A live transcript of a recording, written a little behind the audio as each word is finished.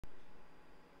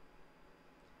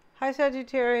Hi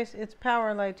Sagittarius, it's Power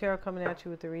and Light Tarot coming at you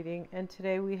with the reading, and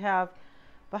today we have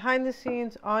behind the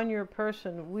scenes on your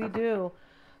person. We do.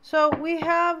 So we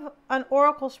have an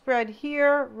oracle spread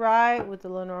here, right, with the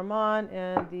Lenormand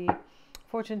and the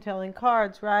fortune telling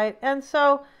cards, right? And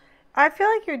so I feel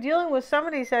like you're dealing with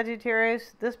somebody,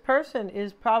 Sagittarius. This person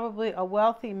is probably a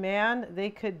wealthy man.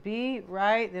 They could be,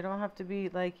 right? They don't have to be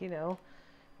like,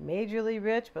 majorly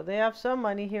rich, but they have some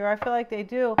money here. I feel like they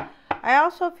do. I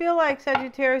also feel like,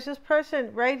 Sagittarius, this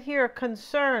person right here,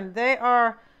 concerned. They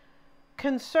are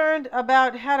concerned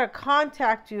about how to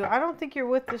contact you. I don't think you're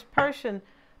with this person,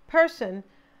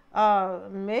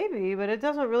 maybe, but it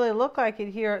doesn't really look like it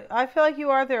here. I feel like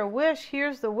you are their wish.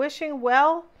 Here's the wishing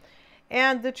well,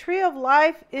 and the tree of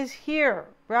life is here,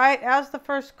 right, as the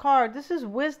first card. This is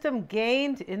wisdom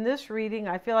gained in this reading.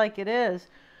 I feel like it is.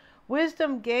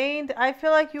 Wisdom gained. I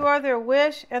feel like you are their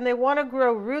wish, and they want to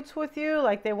grow roots with you,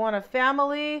 like they want a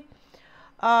family.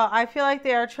 I feel like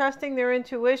they are trusting their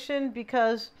intuition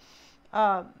because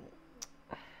the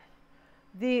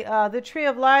tree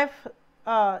of life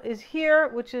is here,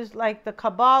 which is like the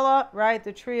Kabbalah, right?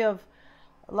 The tree of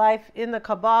life in the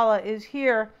Kabbalah is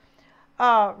here,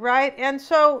 right? And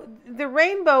so the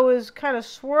rainbow is kind of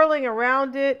swirling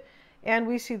around it, and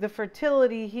we see the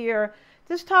fertility here.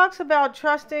 This talks about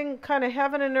trusting kind of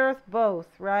heaven and earth both,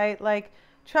 right? Like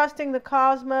trusting the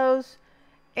cosmos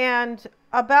and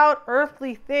about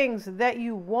earthly things that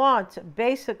you want,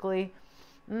 basically.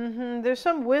 There's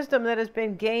some wisdom that has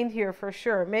been gained here for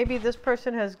sure. Maybe this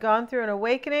person has gone through an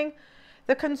awakening.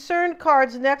 The concerned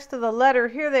cards next to the letter,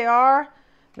 here they are.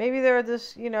 Maybe they're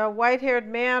this, white-haired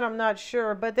man, I'm not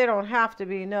sure, but they don't have to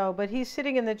be, no. But he's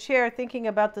sitting in the chair thinking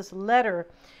about this letter.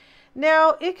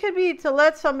 Now, it could be to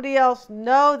let somebody else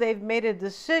know they've made a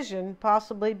decision,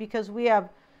 possibly because we have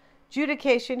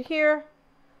judication here.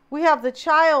 We have the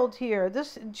child here.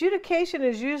 This judication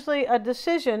is usually a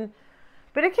decision,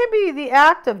 but it can be the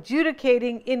act of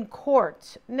judicating in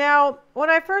court. Now, when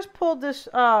I first pulled this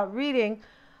reading,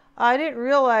 I didn't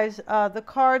realize the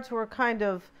cards were kind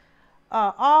of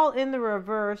all in the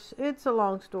reverse. It's a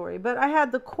long story, but I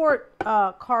had the court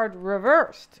card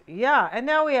reversed. Yeah, and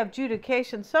now we have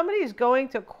judication. Somebody's going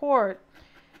to court,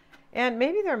 and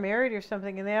maybe they're married or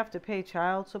something, and they have to pay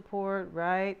child support,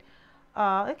 right?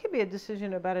 It could be a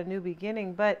decision about a new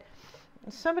beginning, but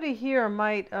somebody here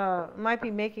might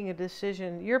be making a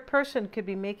decision. Your person could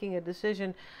be making a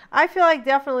decision. I feel like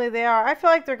definitely they are. I feel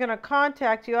like they're going to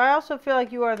contact you. I also feel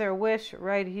like you are their wish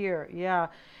right here. Yeah,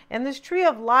 and this tree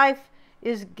of life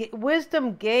is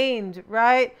wisdom gained,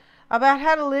 right? About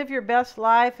how to live your best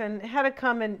life and how to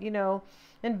come and,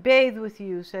 and bathe with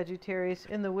you, Sagittarius,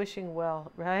 in the wishing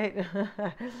well, right?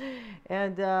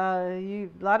 And a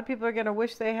lot of people are going to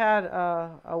wish they had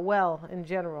a well in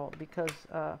general because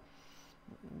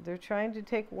they're trying to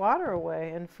take water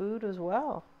away and food as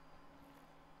well.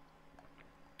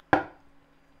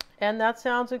 And that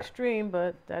sounds extreme,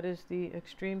 but that is the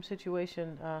extreme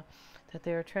situation that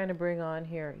they're trying to bring on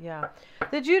here. Yeah.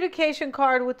 The adjudication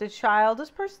card with the child. This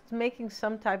person's making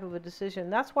some type of a decision.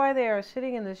 That's why they are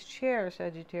sitting in this chair,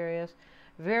 Sagittarius.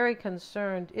 Very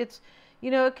concerned. It's,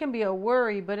 it can be a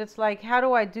worry, but it's like, how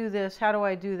do I do this? How do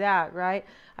I do that? Right?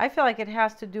 I feel like it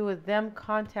has to do with them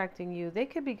contacting you. They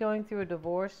could be going through a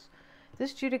divorce.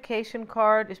 This adjudication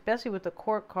card, especially with the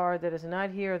court card that is not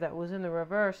here, that was in the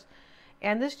reverse.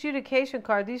 And this adjudication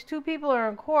card, these two people are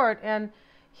in court, and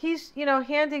he's,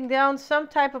 handing down some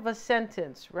type of a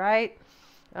sentence, right?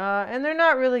 And they're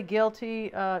not really guilty.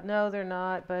 No, they're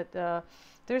not. But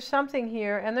there's something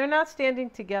here. And they're not standing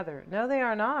together. No, they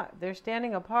are not. They're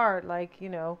standing apart, like,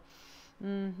 And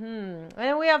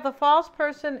we have the false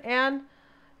person and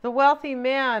the wealthy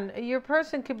man. Your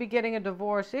person could be getting a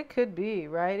divorce. It could be,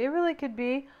 right? It really could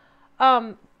be.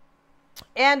 And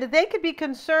they could be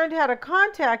concerned how to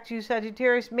contact you,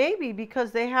 Sagittarius, maybe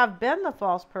because they have been the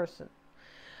false person.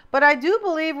 But I do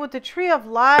believe with the tree of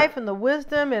life and the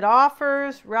wisdom it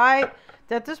offers, right,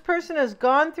 that this person has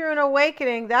gone through an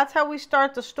awakening. That's how we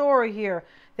start the story here.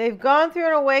 They've gone through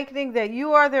an awakening that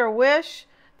you are their wish.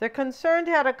 They're concerned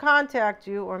how to contact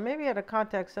you, or maybe how to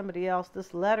contact somebody else,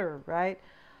 this letter, right?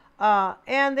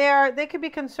 And they could be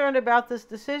concerned about this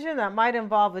decision that might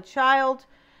involve a child.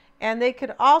 And they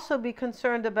could also be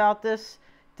concerned about this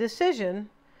decision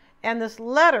and this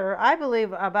letter, I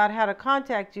believe, about how to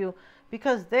contact you,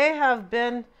 because they have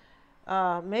been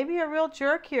maybe a real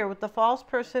jerk here with the false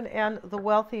person and the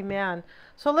wealthy man.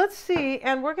 So let's see,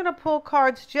 and we're going to pull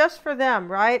cards just for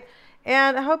them, right?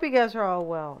 And I hope you guys are all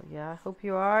well. Yeah, I hope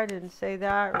you are. I didn't say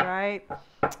that, right?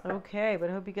 Okay, but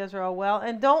I hope you guys are all well.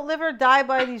 And don't live or die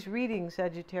by these readings,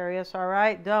 Sagittarius, all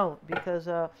right? Don't, because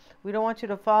we don't want you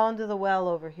to fall into the well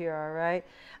over here, all right?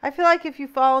 I feel like if you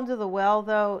fall into the well,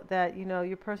 though, that, you know,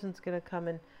 your person's going to come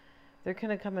and, they're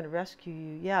going to come and rescue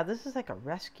you. Yeah, this is like a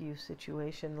rescue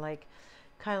situation, like,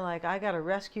 kind of like I got to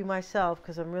rescue myself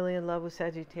because I'm really in love with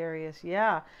Sagittarius.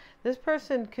 Yeah, this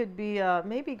person could be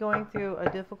maybe going through a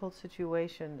difficult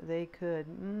situation. They could.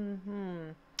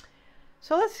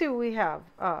 So let's see what we have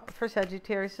for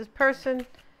Sagittarius. This person,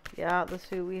 yeah, let's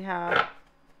see what we have.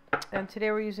 And today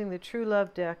we're using the True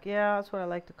Love deck. Yeah, that's what I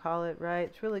like to call it, right?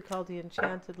 It's really called the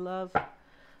Enchanted Love.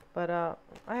 But I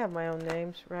have my own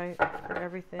names, right, for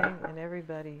everything and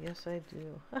everybody. Yes, I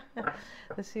do.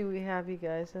 Let's see what we have, you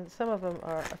guys. And some of them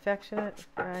are affectionate,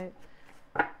 right?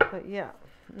 But yeah.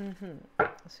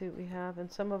 Let's see what we have. And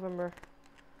some of them are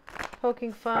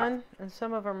poking fun. And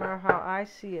some of them are how I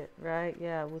see it, right?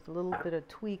 Yeah, with a little bit of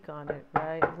tweak on it,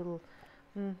 right? A little,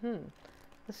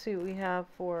 Let's see what we have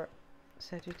for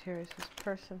Sagittarius, this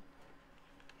person.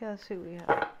 Yeah, let's see what we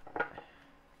have.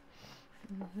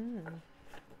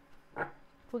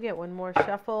 We'll get one more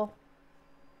shuffle.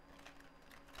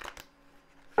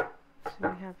 Let's see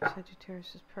what we have for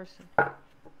Sagittarius' person.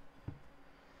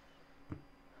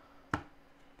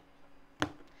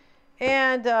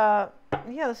 And, yeah,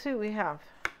 let's see what we have.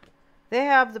 They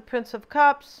have the Prince of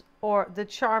Cups or the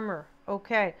Charmer.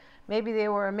 Okay. Maybe they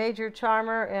were a major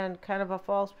charmer and kind of a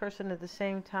false person at the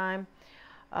same time.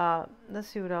 Let's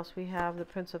see what else we have. The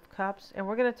Prince of Cups. And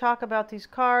we're going to talk about these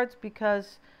cards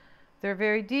because they're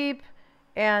very deep.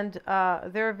 And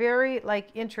they're very, like,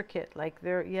 intricate. Like,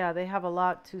 they have a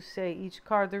lot to say, each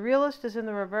card. The Realist is in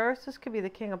the reverse. This could be the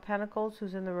King of Pentacles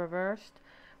who's in the reverse.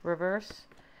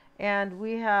 And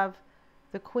we have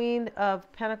the Queen of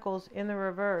Pentacles in the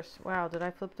reverse. Wow, did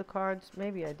I flip the cards?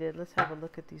 Maybe I did. Let's have a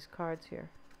look at these cards here.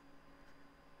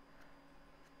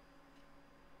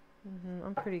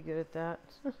 I'm pretty good at that.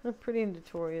 I'm pretty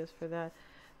notorious for that.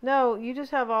 No, you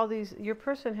just have all these. Your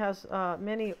person has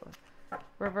many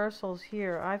reversals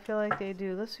here. I feel like they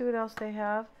do. Let's see what else they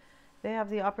have. They have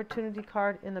the Opportunity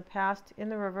card in the past in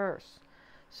the reverse.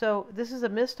 So this is a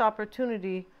missed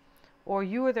opportunity, or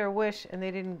you were their wish and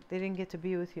they didn't get to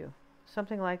be with you.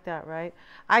 Something like that, right?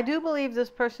 I do believe this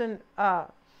person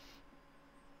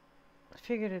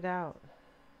figured it out.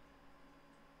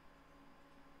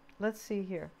 Let's see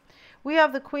here. We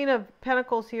have the Queen of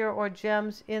Pentacles here, or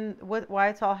gems, in why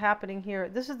it's all happening here.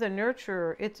 This is the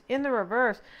nurturer. It's in the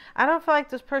reverse. I don't feel like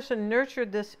this person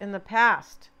nurtured this in the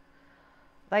past.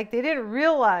 Like they didn't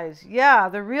realize. Yeah,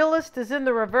 the Realist is in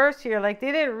the reverse here. Like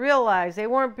they didn't realize. They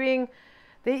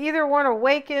either weren't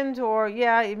awakened or,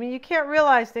 yeah, I mean, you can't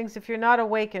realize things if you're not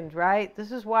awakened, right?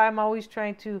 This is why I'm always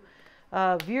trying to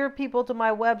veer people to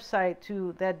my website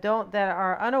that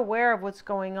are unaware of what's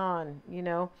going on, you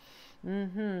know.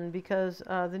 Because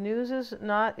the news is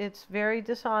not, it's very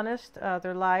dishonest.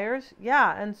 They're liars.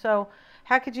 Yeah, and so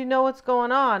how could you know what's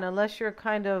going on unless you're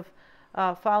kind of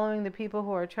following the people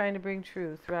who are trying to bring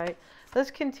truth, right?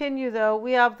 Let's continue, though.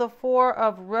 We have the Four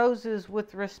of Roses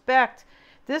with respect.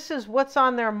 This is what's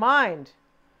on their mind.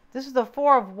 This is the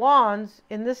Four of Wands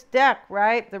in this deck,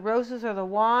 right? The roses are the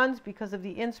wands because of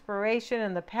the inspiration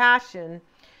and the passion.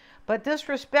 But this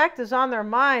respect is on their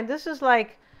mind. This is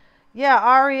like, yeah,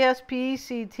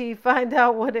 RESPECT, find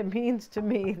out what it means to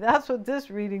me. That's what this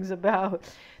reading's about.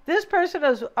 This person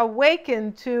is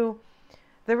awakened to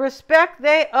the respect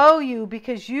they owe you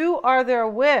because you are their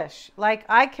wish. Like,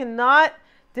 I cannot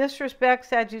disrespect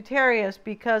Sagittarius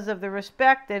because of the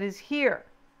respect that is here.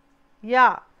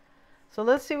 Yeah. So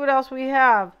let's see what else we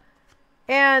have.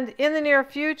 And in the near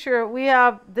future, we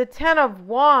have the Ten of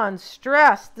Wands,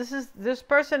 stress. This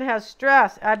person has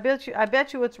stress. I bet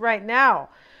you it's right now.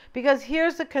 Because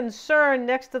here's the concern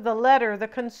next to the letter. The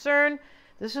concern,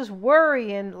 this is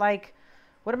worry and like,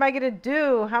 what am I going to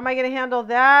do? How am I going to handle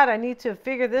that? I need to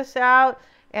figure this out.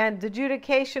 And the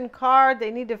adjudication card,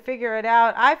 they need to figure it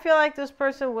out. I feel like this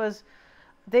person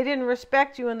they didn't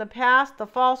respect you in the past, the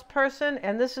false person,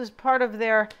 and this is part of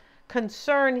their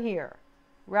concern here,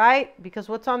 right? Because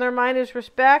what's on their mind is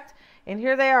respect, and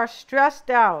here they are stressed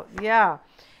out. Yeah.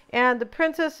 And the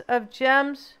Princess of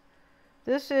Gems,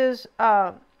 this is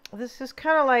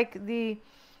kind of like the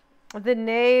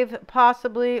Knave,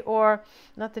 possibly, or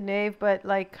not the Knave, but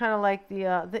like kind of like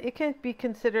it can be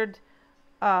considered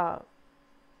the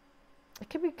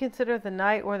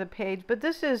Knight or the Page, but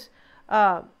this is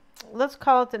let's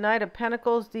call it the Knight of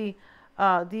Pentacles. This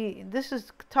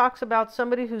talks about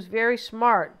somebody who's very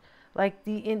smart, like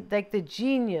the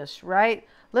genius, right?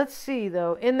 Let's see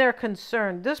though, in their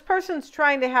concern. This person's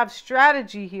trying to have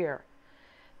strategy here.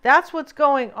 That's what's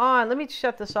going on. Let me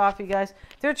shut this off, you guys.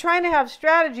 They're trying to have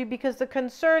strategy because the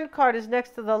concern card is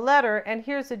next to the letter, and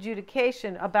here's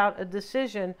adjudication about a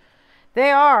decision.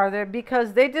 They're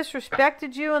because they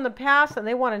disrespected you in the past and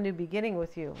they want a new beginning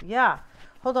with you. Yeah.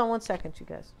 Hold on one second, you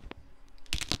guys.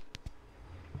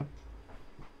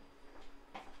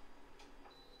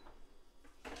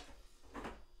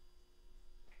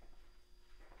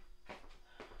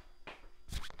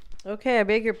 Okay, I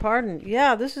beg your pardon.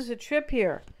 Yeah, this is a trip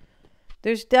here.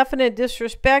 There's definite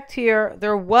disrespect here.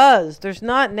 There was. There's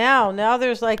not now. Now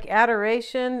there's like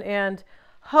adoration and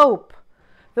hope.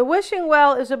 The wishing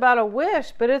well is about a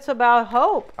wish, but it's about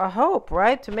hope. A hope,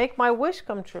 right? To make my wish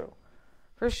come true.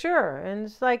 For sure. And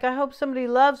it's like, I hope somebody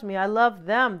loves me. I love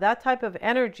them. That type of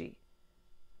energy.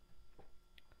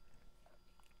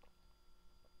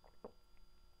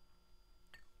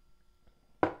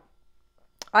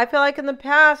 I feel like in the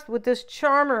past with this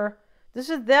charmer, this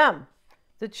is them,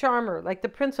 the charmer, like the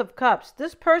Prince of Cups.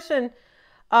 This person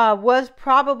was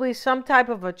probably some type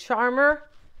of a charmer,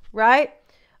 right?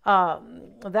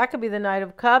 That could be the Knight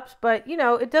of Cups, but you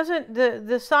know, it doesn't,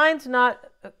 the sign's not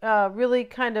really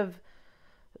kind of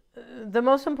the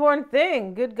most important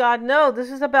thing. Good God, no.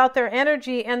 This is about their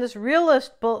energy, and this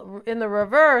realist in the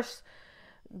reverse,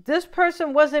 this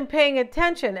person wasn't paying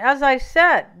attention. As I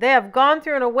said, they have gone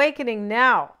through an awakening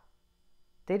now.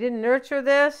 They didn't nurture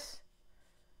this.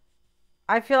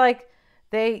 I feel like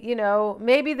they, you know,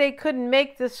 maybe they couldn't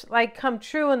make this like come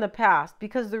true in the past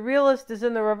because the realist is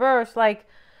in the reverse. Like,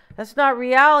 that's not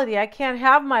reality. I can't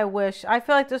have my wish. I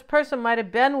feel like this person might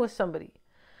have been with somebody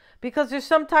because there's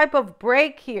some type of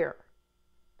break here.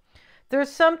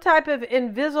 There's some type of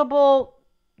invisible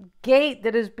gate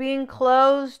that is being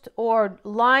closed or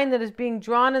line that is being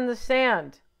drawn in the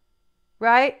sand,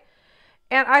 right?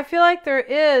 And I feel like there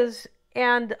is,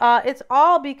 and it's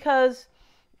all because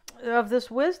of this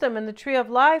wisdom in the tree of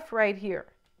life right here.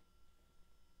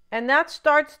 And that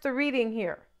starts the reading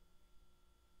here.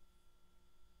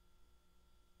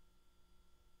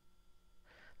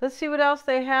 Let's see what else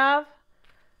they have.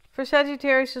 For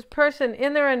Sagittarius' person,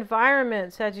 in their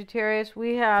environment, Sagittarius,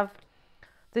 we have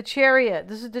the Chariot.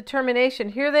 This is determination.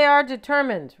 Here they are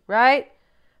determined, right?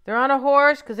 They're on a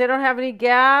horse because they don't have any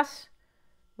gas,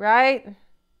 right?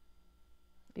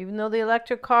 Even though the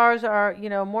electric cars are, you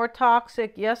know, more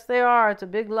toxic. Yes, they are. It's a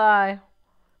big lie.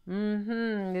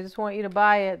 They just want you to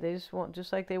buy it. They just want,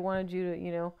 just like they wanted you to,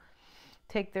 you know,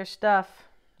 take their stuff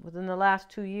within the last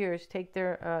 2 years. Take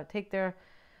their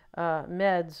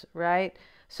meds, right?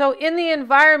 So in the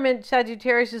environment,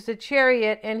 Sagittarius is the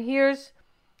Chariot, and here's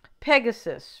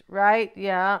Pegasus, right?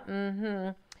 Yeah.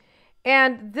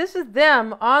 And this is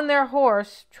them on their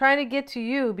horse trying to get to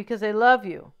you because they love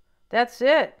you. That's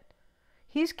it.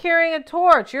 He's carrying a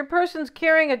torch. Your person's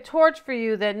carrying a torch for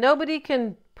you that nobody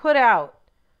can put out.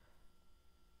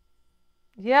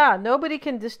 Yeah, nobody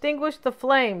can distinguish the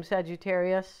flame,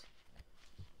 Sagittarius.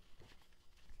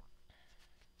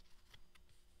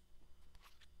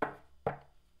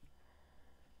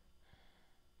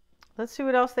 Let's see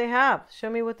what else they have. Show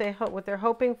me what they're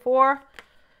hoping for.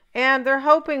 And they're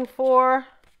hoping for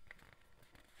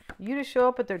you to show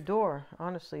up at their door,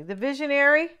 honestly. The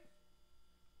visionary.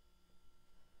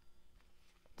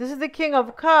 This is the King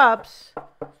of Cups.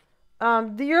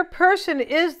 Your person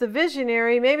is the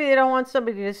visionary. Maybe they don't want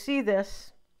somebody to see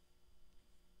this.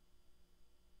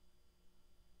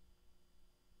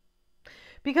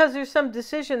 Because there's some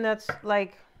decision that's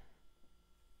like,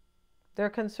 they're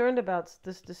concerned about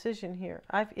this decision here.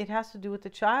 It has to do with the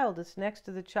child. It's next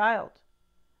to the child.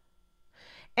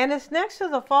 And it's next to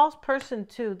the false person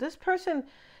too. This person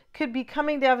could be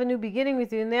coming to have a new beginning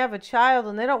with you, and they have a child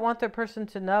and they don't want their person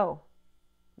to know.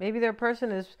 Maybe their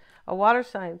person is a water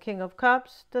sign. King of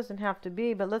Cups. Doesn't have to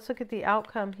be, but let's look at the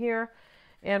outcome here.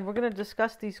 And we're going to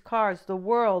discuss these cards. The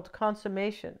World,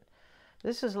 consummation.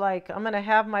 This is like, I'm going to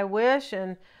have my wish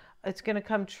and it's going to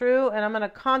come true, and I'm going to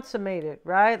consummate it,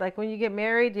 right? Like when you get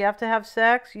married, you have to have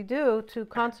sex. You do, to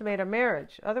consummate a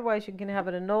marriage. Otherwise, you can have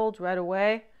it annulled right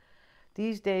away.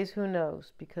 These days, who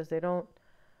knows? Because they don't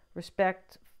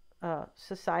respect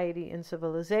society and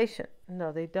civilization.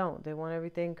 No, they don't. They want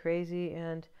everything crazy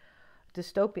and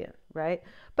dystopian, right?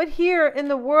 But here in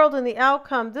the world and the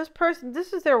outcome, this person,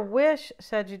 this is their wish,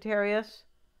 Sagittarius,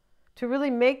 to really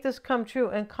make this come true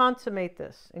and consummate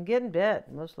this and get in bed,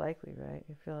 most likely, right?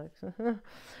 You feel like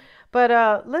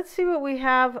but let's see what we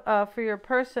have for your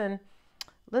person.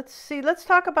 Let's see. Let's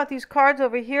talk about these cards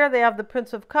over here. They have the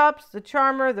Prince of Cups, the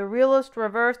Charmer, the Realist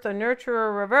reversed, the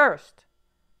Nurturer reversed.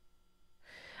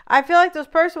 I feel like this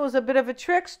person was a bit of a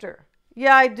trickster.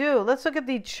 Yeah, I do. Let's look at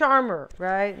the charmer,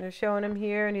 right? And they're showing him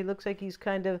here, and he looks like he's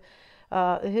kind of,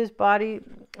 his body,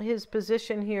 his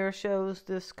position here shows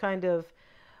this kind of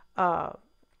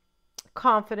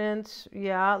confidence.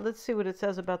 Yeah, let's see what it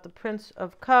says about the Prince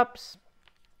of Cups.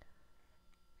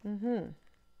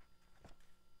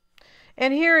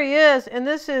 And here he is, and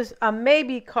this is a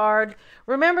maybe card.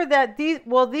 Remember that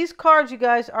these cards, you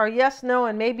guys, are yes, no,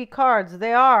 and maybe cards.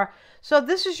 They are. So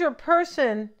this is your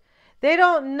person. They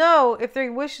don't know if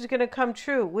their wish is going to come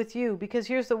true with you, because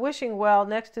here's the wishing well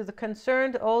next to the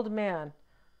concerned old man,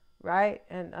 right?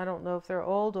 And I don't know if they're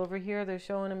old. Over here, they're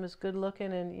showing him as good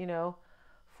looking and,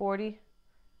 40,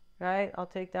 right? I'll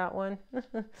take that one.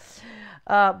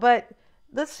 But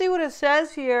let's see what it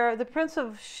says here. The Prince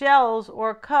of Shells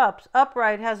or Cups,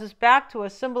 upright, has his back to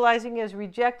us, symbolizing his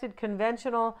rejected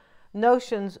conventional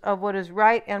notions of what is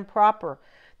right and proper.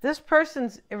 This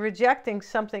person's rejecting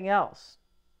something else.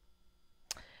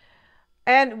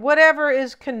 And whatever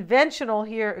is conventional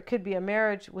here, it could be a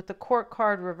marriage with the court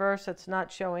card reverse that's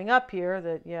not showing up here.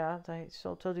 That, yeah, I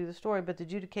still told you the story, but the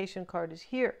adjudication card is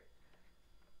here.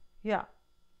 Yeah.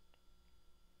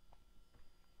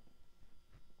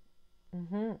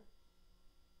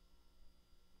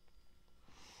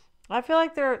 I feel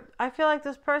like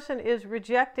this person is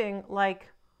rejecting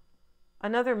like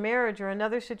another marriage or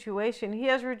another situation. He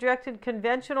has rejected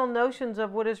conventional notions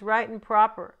of what is right and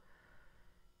proper.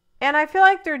 And I feel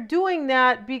like they're doing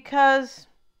that because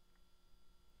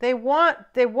they want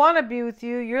to be with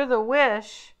you. You're the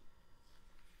wish.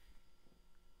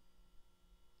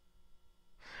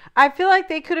 I feel like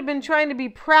they could have been trying to be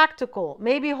practical.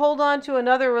 Maybe hold on to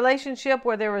another relationship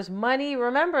where there was money.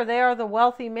 Remember, they are the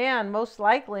wealthy man, most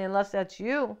likely, unless that's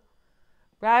you.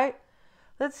 Right?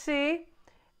 Let's see.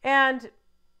 And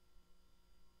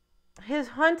his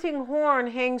hunting horn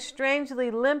hangs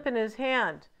strangely limp in his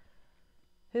hand.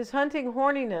 His hunting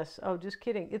horniness. Oh, just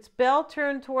kidding. Its bell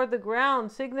turned toward the ground,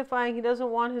 signifying he doesn't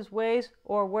want his ways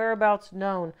or whereabouts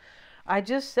known. I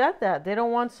just said that. They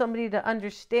don't want somebody to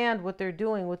understand what they're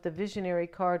doing with the visionary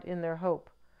card in their hope.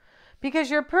 Because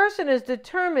your person is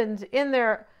determined in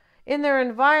their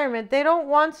environment. They don't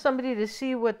want somebody to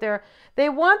see what they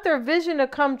want their vision to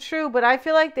come true, but I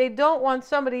feel like they don't want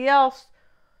somebody else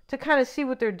to kind of see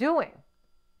what they're doing.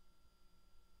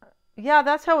 Yeah,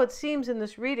 that's how it seems in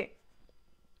this reading.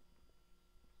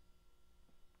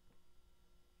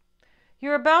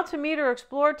 You're about to meet or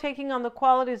explore, taking on the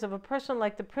qualities of a person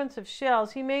like the Prince of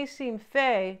Shells. He may seem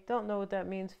fey. Don't know what that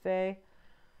means, fey.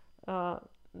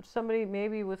 Somebody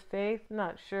maybe with faith.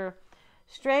 Not sure.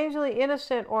 Strangely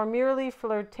innocent or merely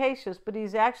flirtatious, but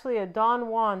he's actually a Don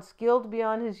Juan, skilled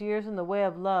beyond his years in the way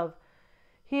of love.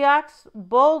 He acts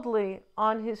boldly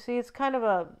on his... See, it's kind of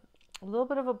a little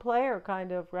bit of a player,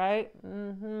 kind of, right?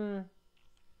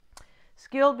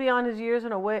 Skilled beyond his years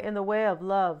in the way of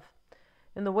love.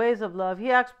 In the ways of love. He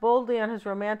acts boldly on his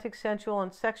romantic, sensual,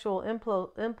 and sexual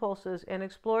impulses and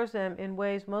explores them in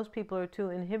ways most people are too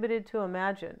inhibited to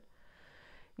imagine.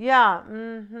 Yeah,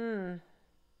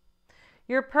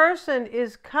 Your person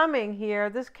is coming here.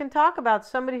 This can talk about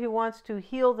somebody who wants to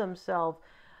heal themselves.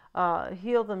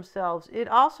 It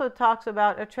also talks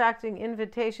about attracting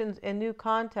invitations and new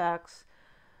contacts.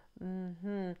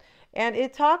 And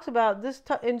it talks about this,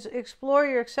 explore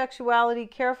your sexuality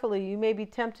carefully. You may be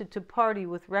tempted to party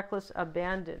with reckless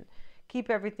abandon. Keep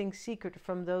everything secret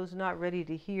from those not ready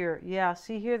to hear. Yeah,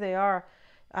 see, here they are.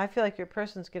 I feel like your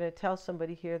person's going to tell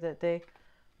somebody here that they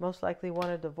most likely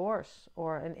want a divorce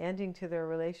or an ending to their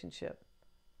relationship.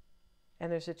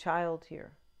 And there's a child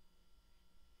here.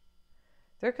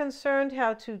 They're concerned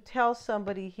how to tell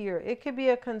somebody here. It could be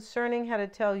a concerning how to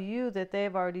tell you that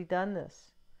they've already done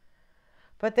this.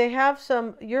 But they have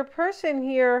your person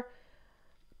here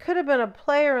could have been a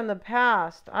player in the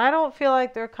past. I don't feel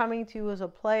like they're coming to you as a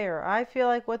player. I feel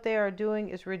like what they are doing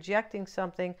is rejecting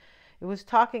something. It was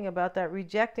talking about that,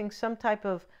 rejecting some type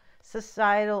of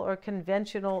societal or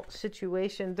conventional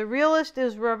situation. The realist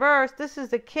is reversed. This is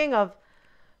the King of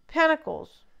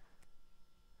Pentacles.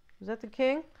 Is that the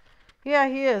king? Yeah,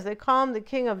 he is. They call him the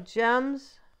King of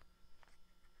Gems.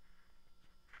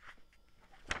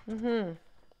 In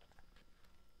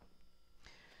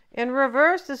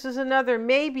reverse, this is another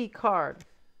maybe card.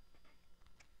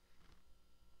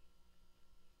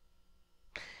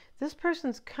 This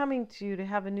person's coming to you to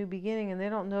have a new beginning, and they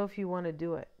don't know if you want to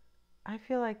do it. I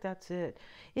feel like that's it.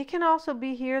 It can also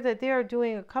be here that they are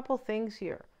doing a couple things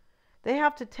here. They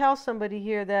have to tell somebody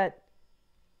here that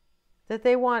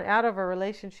they want out of a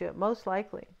relationship, most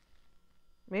likely.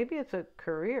 Maybe it's a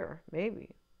career,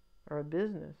 maybe, or a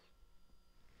business,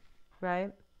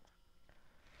 right?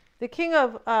 The King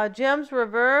of Gems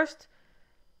reversed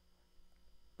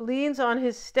leans on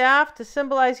his staff to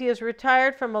symbolize he has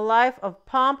retired from a life of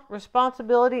pomp,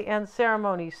 responsibility, and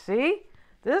ceremony. See?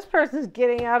 This person's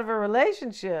getting out of a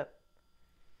relationship.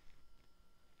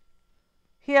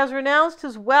 He has renounced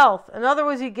his wealth. In other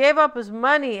words, he gave up his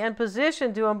money and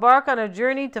position to embark on a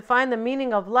journey to find the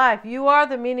meaning of life. You are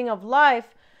the meaning of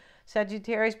life,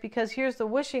 Sagittarius, because here's the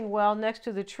wishing well next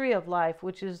to the tree of life,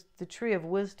 which is the tree of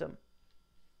wisdom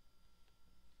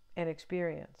and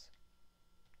experience.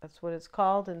 That's what it's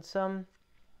called in some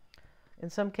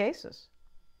cases.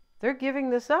 They're giving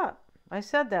this up. I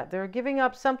said that. They're giving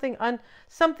up something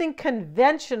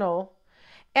conventional.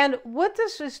 And what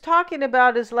this is talking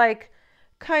about is like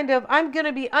kind of, I'm going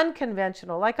to be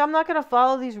unconventional. Like, I'm not going to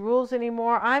follow these rules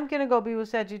anymore. I'm going to go be with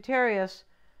Sagittarius.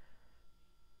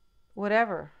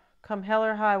 Whatever. Come hell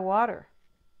or high water.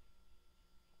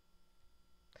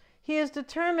 He is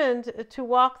determined to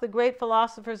walk the great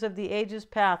philosophers of the ages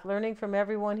path, learning from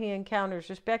everyone he encounters,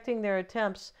 respecting their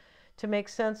attempts to make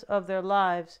sense of their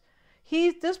lives.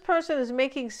 This person is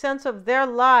making sense of their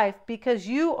life because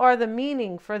you are the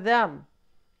meaning for them.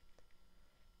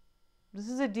 This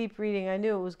is a deep reading. I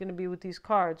knew it was going to be with these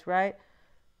cards, right?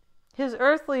 His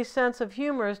earthly sense of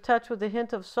humor is touched with a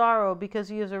hint of sorrow because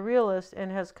he is a realist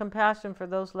and has compassion for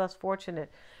those less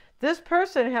fortunate. This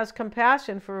person has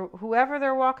compassion for whoever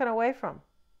they're walking away from.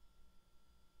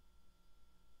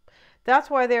 That's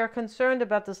why they are concerned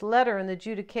about this letter and the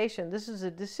adjudication. This is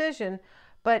a decision,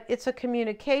 but it's a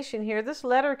communication here. This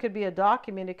letter could be a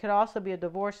document. It could also be a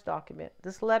divorce document.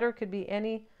 This letter could be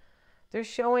any, they're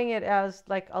showing it as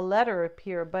like a letter up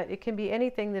here, but it can be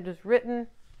anything that is written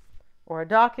or a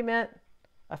document,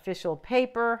 official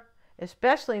paper,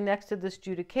 especially next to this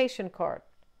adjudication card,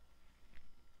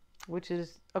 which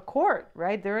is a court,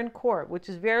 right? They're in court, which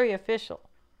is very official.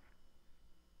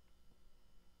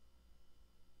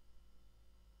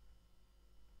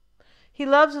 He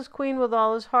loves his queen with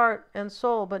all his heart and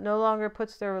soul, but no longer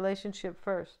puts their relationship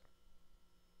first.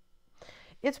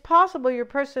 It's possible your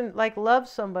person like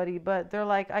loves somebody, but they're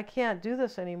like, I can't do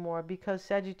this anymore because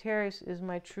Sagittarius is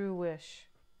my true wish.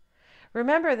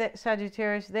 Remember that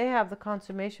Sagittarius, they have the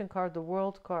consummation card, the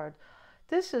world card.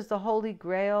 This is the Holy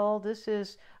Grail. This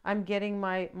is, I'm getting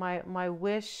my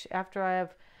wish after I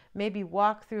have maybe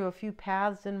walked through a few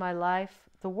paths in my life.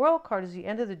 The world card is the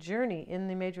end of the journey in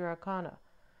the major arcana.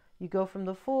 You go from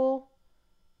the Fool,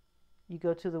 you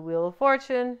go to the Wheel of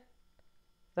Fortune,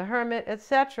 the Hermit,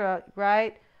 etc.,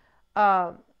 right?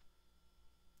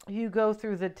 You go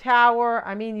through the Tower.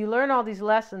 I mean, you learn all these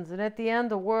lessons, and at the end,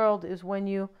 the world is when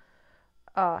you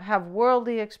have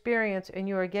worldly experience and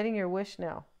you are getting your wish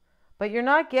now. But you're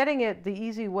not getting it the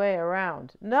easy way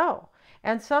around. No.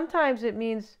 And sometimes it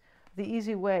means the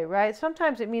easy way, right?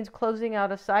 Sometimes it means closing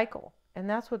out a cycle. And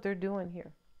that's what they're doing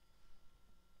here.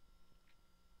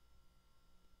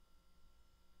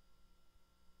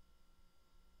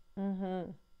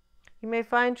 You may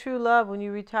find true love when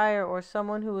you retire or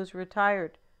someone who is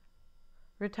retired.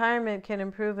 Retirement can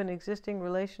improve an existing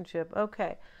relationship.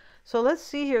 Okay. So let's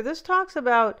see here. This talks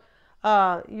about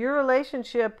your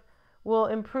relationship will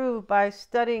improve by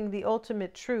studying the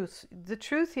ultimate truth. The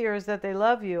truth here is that they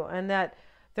love you and that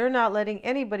they're not letting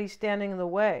anybody standing in the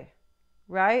way,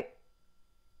 right?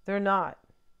 They're not.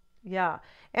 Yeah.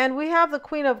 And we have the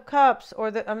Queen of Cups,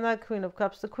 or I'm not Queen of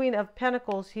Cups, the Queen of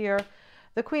Pentacles here,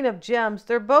 the Queen of Gems.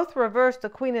 They're both reversed, the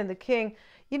Queen and the King.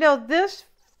 You know, this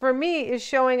for me is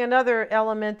showing another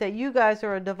element that you guys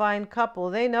are a divine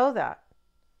couple. They know that.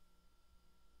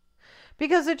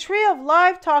 Because the Tree of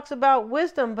Life talks about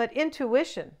wisdom, but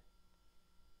intuition.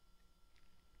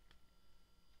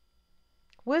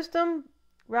 Wisdom,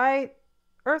 right?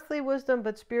 Earthly wisdom,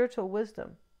 but spiritual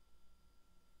wisdom.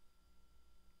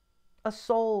 A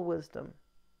soul wisdom.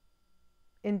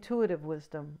 Intuitive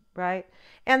wisdom, right?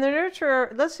 And the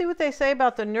nurturer, let's see what they say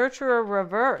about the nurturer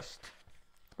reversed,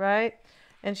 right?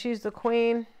 And she's the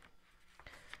Queen.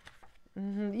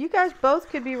 You guys both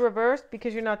could be reversed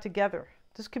because you're not together.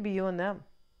 This could be you and them,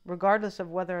 regardless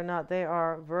of whether or not they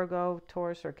are Virgo,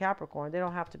 Taurus, or Capricorn. They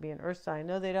don't have to be an earth sign.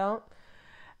 No, they don't.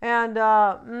 And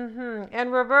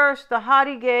and reversed, the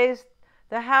haughty gaze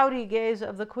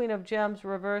of the Queen of Gems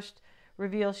reversed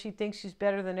reveals she thinks she's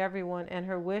better than everyone, and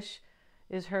her wish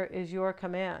is your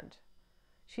command.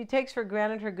 She takes for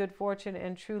granted her good fortune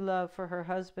and true love for her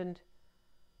husband,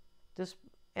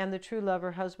 and the true love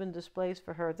her husband displays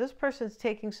for her. This person's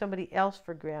taking somebody else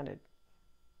for granted.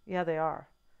 Yeah, they are.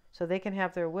 So they can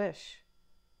have their wish.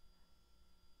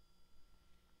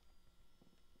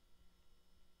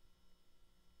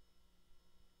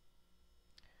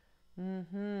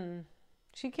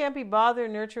 She can't be bothered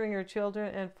nurturing her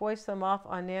children and foist them off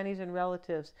on nannies and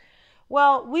relatives.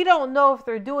 Well, we don't know if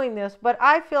they're doing this, but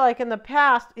I feel like in the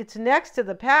past, it's next to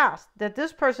the past that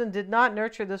this person did not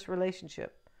nurture this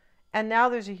relationship. And now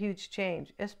there's a huge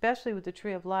change, especially with the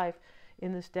Tree of Life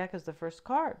in this deck as the first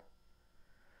card.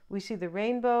 We see the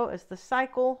rainbow as the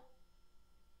cycle.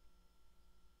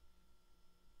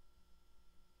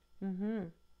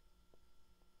 And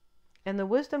the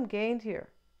wisdom gained here.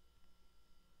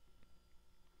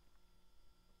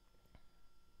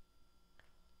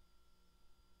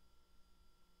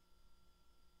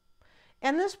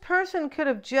 And this person could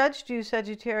have judged you,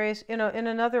 Sagittarius, in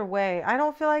another way. I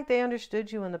don't feel like they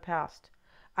understood you in the past.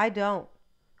 I don't.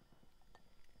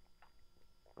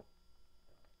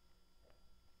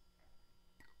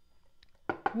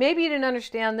 Maybe you didn't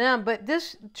understand them, but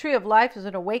this Tree of Life is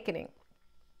an awakening.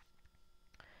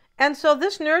 And so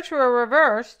this nurturer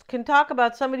reversed can talk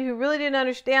about somebody who really didn't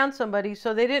understand somebody,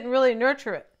 so they didn't really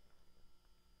nurture it.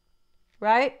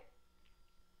 Right?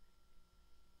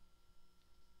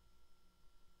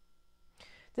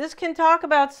 This can talk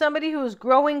about somebody who is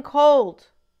growing cold.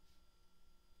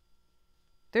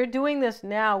 They're doing this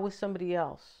now with somebody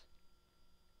else.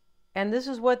 And this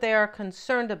is what they are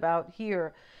concerned about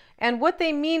here. And what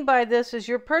they mean by this is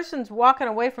your person's walking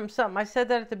away from something. I said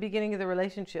that at the beginning of the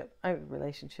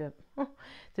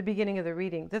the beginning of the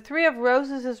reading. The Three of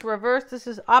Roses is reversed. This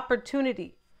is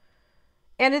opportunity.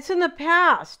 And it's in the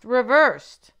past,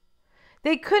 reversed.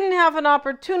 They couldn't have an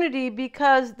opportunity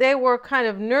because they were kind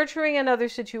of nurturing another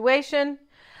situation.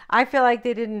 I feel like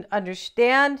they didn't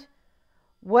understand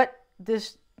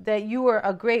that you were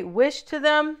a great wish to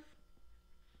them.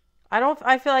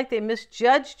 I feel like they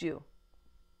misjudged you.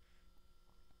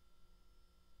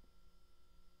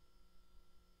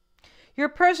 Your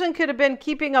person could have been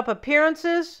keeping up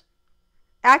appearances,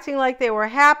 acting like they were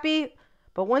happy,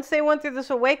 but once they went through this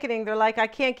awakening, they're like, I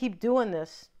can't keep doing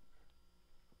this.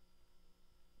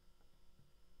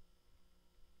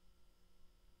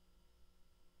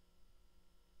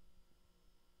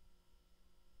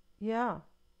 Yeah.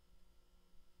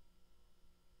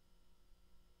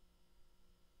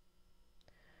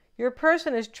 Your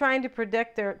person is trying to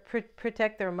protect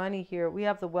their money here. We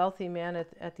have the wealthy man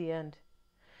at the end.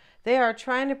 They are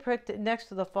trying to protect next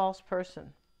to the false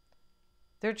person.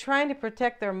 They're trying to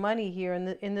protect their money here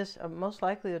in this most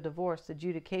likely a divorce, the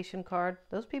adjudication card.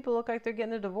 Those people look like they're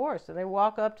getting a divorce, and they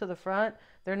walk up to the front.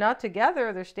 They're not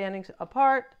together. They're standing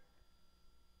apart.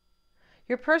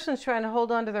 Your person's trying to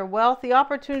hold on to their wealth. The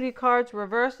opportunity card's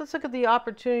reversed. Let's look at the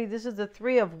opportunity. This is the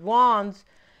Three of Wands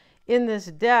in this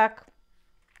deck.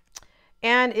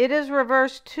 And it is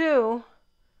reversed too.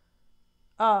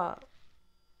 And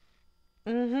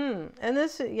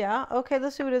this, yeah, okay,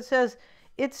 let's see what it says.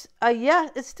 It's a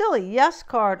yes, it's still a yes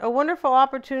card. A wonderful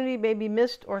opportunity may be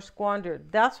missed or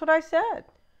squandered. That's what I said.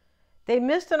 They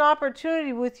missed an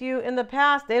opportunity with you in the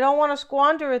past. They don't want to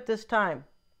squander it this time.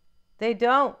 They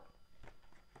don't.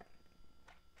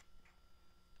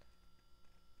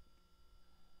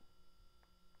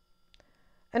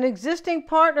 An existing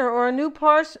partner or a new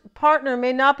partner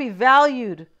may not be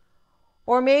valued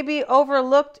or may be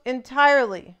overlooked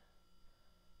entirely.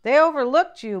 They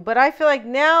overlooked you, but I feel like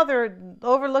now they're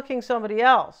overlooking somebody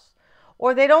else.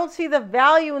 Or they don't see the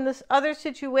value in this other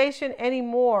situation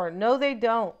anymore. No, they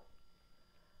don't.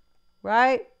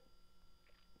 Right?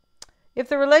 If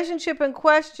the relationship in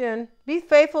question, be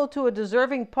faithful to a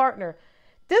deserving partner.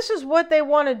 This is what they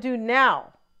want to do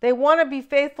now. They want to be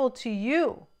faithful to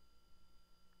you.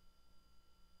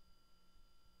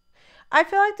 I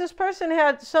feel like this person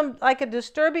had like a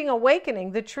disturbing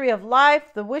awakening. The Tree of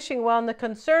Life, the Wishing Well, and the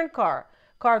Concern card.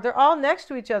 They're all next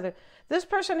to each other. This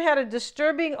person had a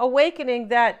disturbing awakening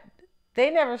that they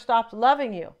never stopped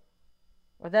loving you.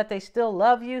 Or that they still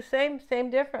love you. Same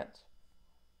difference.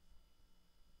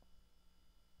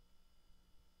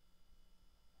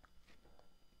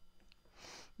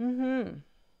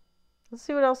 Let's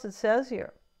see what else it says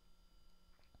here.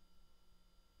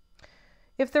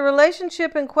 If the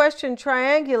relationship in question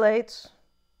triangulates,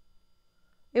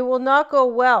 it will not go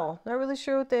well. Not really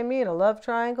sure what they mean. A love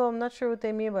triangle? I'm not sure what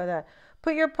they mean by that.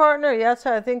 Put your partner,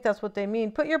 I think that's what they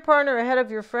mean. Put your partner ahead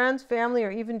of your friends, family, or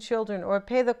even children, or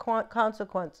pay the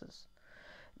consequences.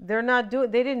 They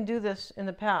didn't do this in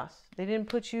the past. They didn't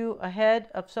put you ahead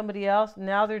of somebody else.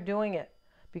 Now they're doing it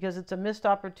because it's a missed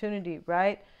opportunity,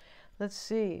 right? Let's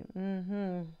see.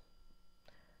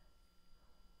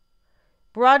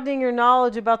 Broadening your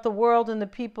knowledge about the world and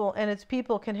its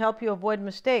people can help you avoid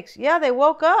mistakes. Yeah, they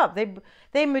woke up.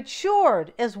 They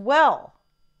matured as well.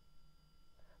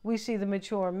 We see the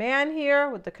mature man here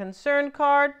with the Concern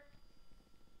card.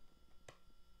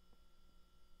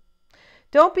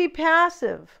 Don't be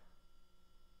passive.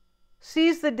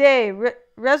 Seize the day.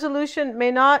 Resolution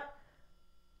may not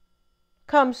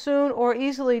come soon or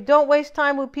easily. Don't waste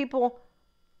time with people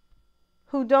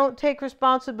who don't take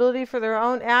responsibility for their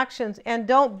own actions, and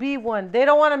don't be one. They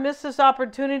don't want to miss this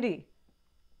opportunity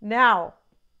now,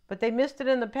 but they missed it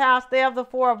in the past. They have the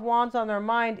Four of Wands on their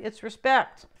mind. It's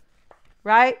respect,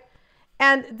 right?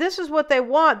 And this is what they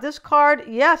want. This card,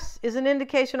 yes, is an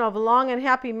indication of a long and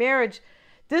happy marriage.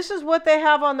 This is what they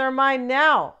have on their mind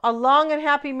now, a long and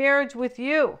happy marriage with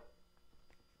you.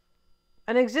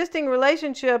 An existing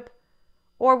relationship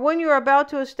or one you are about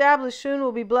to establish soon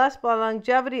will be blessed by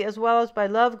longevity as well as by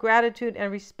love, gratitude,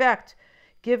 and respect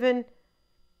given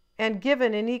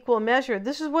in equal measure.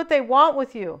 This is what they want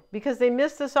with you because they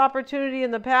missed this opportunity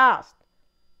in the past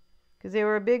because they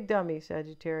were a big dummy,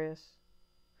 Sagittarius.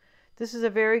 This is a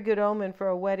very good omen for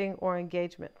a wedding or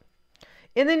engagement.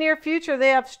 In the near future, they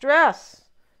have stress.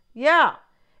 Yeah.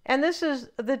 And this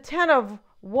is the Ten of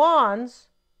Wands.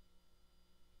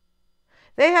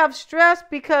 They have stress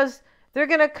because they're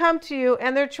going to come to you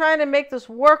and they're trying to make this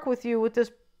work with you with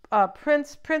this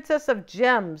Princess of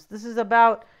Gems. This is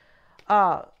about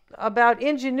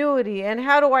ingenuity and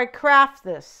how do I craft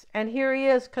this? And here he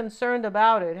is concerned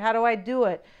about it. How do I do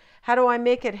it? How do I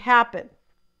make it happen?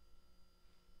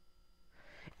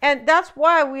 And that's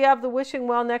why we have the wishing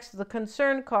well next to the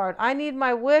concern card. I need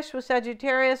my wish with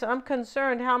Sagittarius. I'm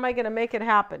concerned. How am I going to make it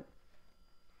happen?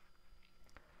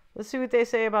 Let's see what they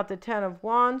say about the Ten of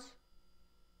Wands.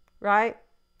 Right?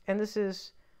 And this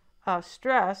is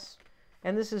stress.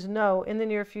 And this is no, in the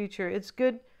near future. It's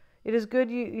good. It is good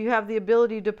you have the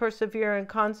ability to persevere and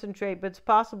concentrate, but it's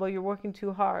possible you're working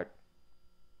too hard.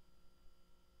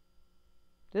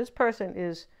 This person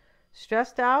is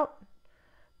stressed out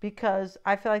because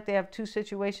I feel like they have two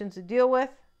situations to deal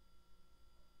with,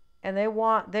 and they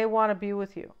want to be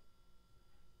with you.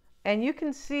 And you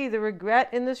can see the regret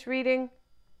in this reading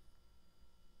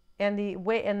and the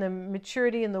way and the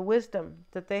maturity and the wisdom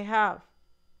that they have.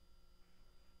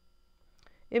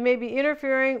 It may be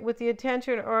interfering with the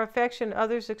attention or affection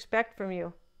others expect from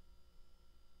you.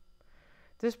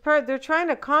 They're trying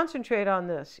to concentrate on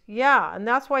this. Yeah, and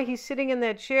that's why he's sitting in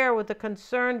that chair with the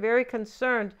concern, very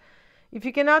concerned. If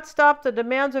you cannot stop the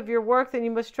demands of your work, then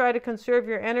you must try to conserve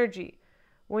your energy.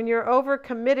 When you're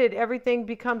overcommitted, everything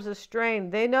becomes a strain.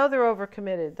 They know they're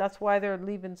overcommitted. That's why they're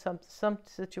leaving some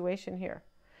situation here.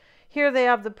 Here they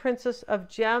have the Princess of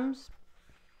Gems.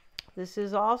 This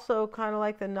is also kind of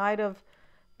like the Knight of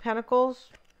Pentacles.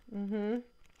 And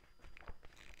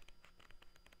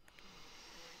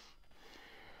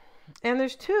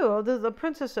there's two. The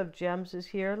Princess of Gems is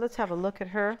here. Let's have a look at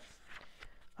her.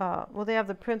 Well, they have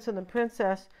the Prince and the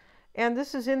Princess. And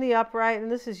this is in the upright.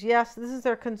 And this is yes. This is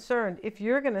their concern. If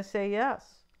you're going to say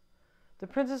yes. The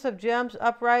Princess of Gems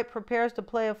upright prepares to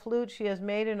play a flute she has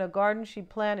made in a garden she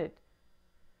planted.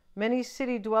 Many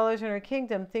city dwellers in her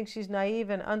kingdom think she's naive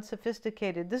and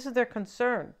unsophisticated. This is their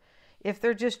concern. If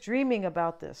they're just dreaming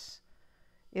about this,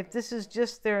 if this is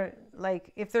just their,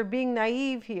 like, if they're being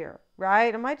naive here,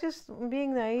 right? Am I just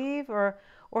being naive, or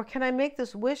can I make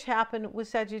this wish happen with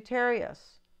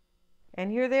Sagittarius?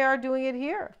 And here they are doing it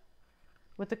here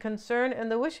with the concern and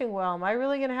the wishing well. Am I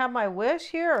really going to have my wish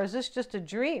here, or is this just a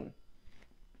dream?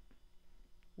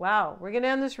 Wow, we're going to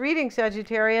end this reading,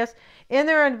 Sagittarius. In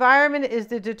their environment is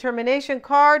the determination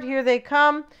card. Here they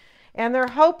come. And they're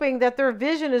hoping that their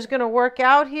vision is going to work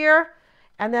out here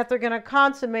and that they're going to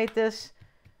consummate this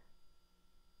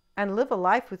and live a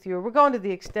life with you. We're going to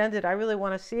the extended. I really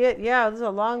want to see it. Yeah, this is a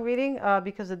long reading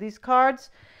because of these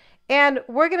cards. And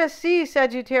we're going to see,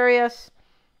 Sagittarius,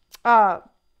 how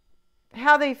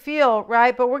they feel,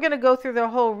 right? But we're going to go through their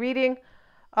whole reading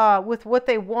with what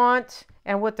they want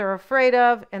and what they're afraid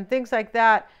of and things like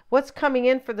that. What's coming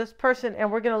in for this person,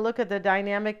 and we're going to look at the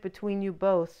dynamic between you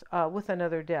both with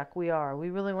another deck. We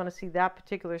really want to see that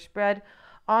particular spread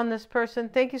on this person.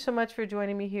 Thank you so much for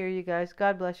joining me here, you guys.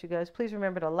 God bless you guys. Please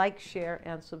remember to like, share,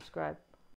 and subscribe.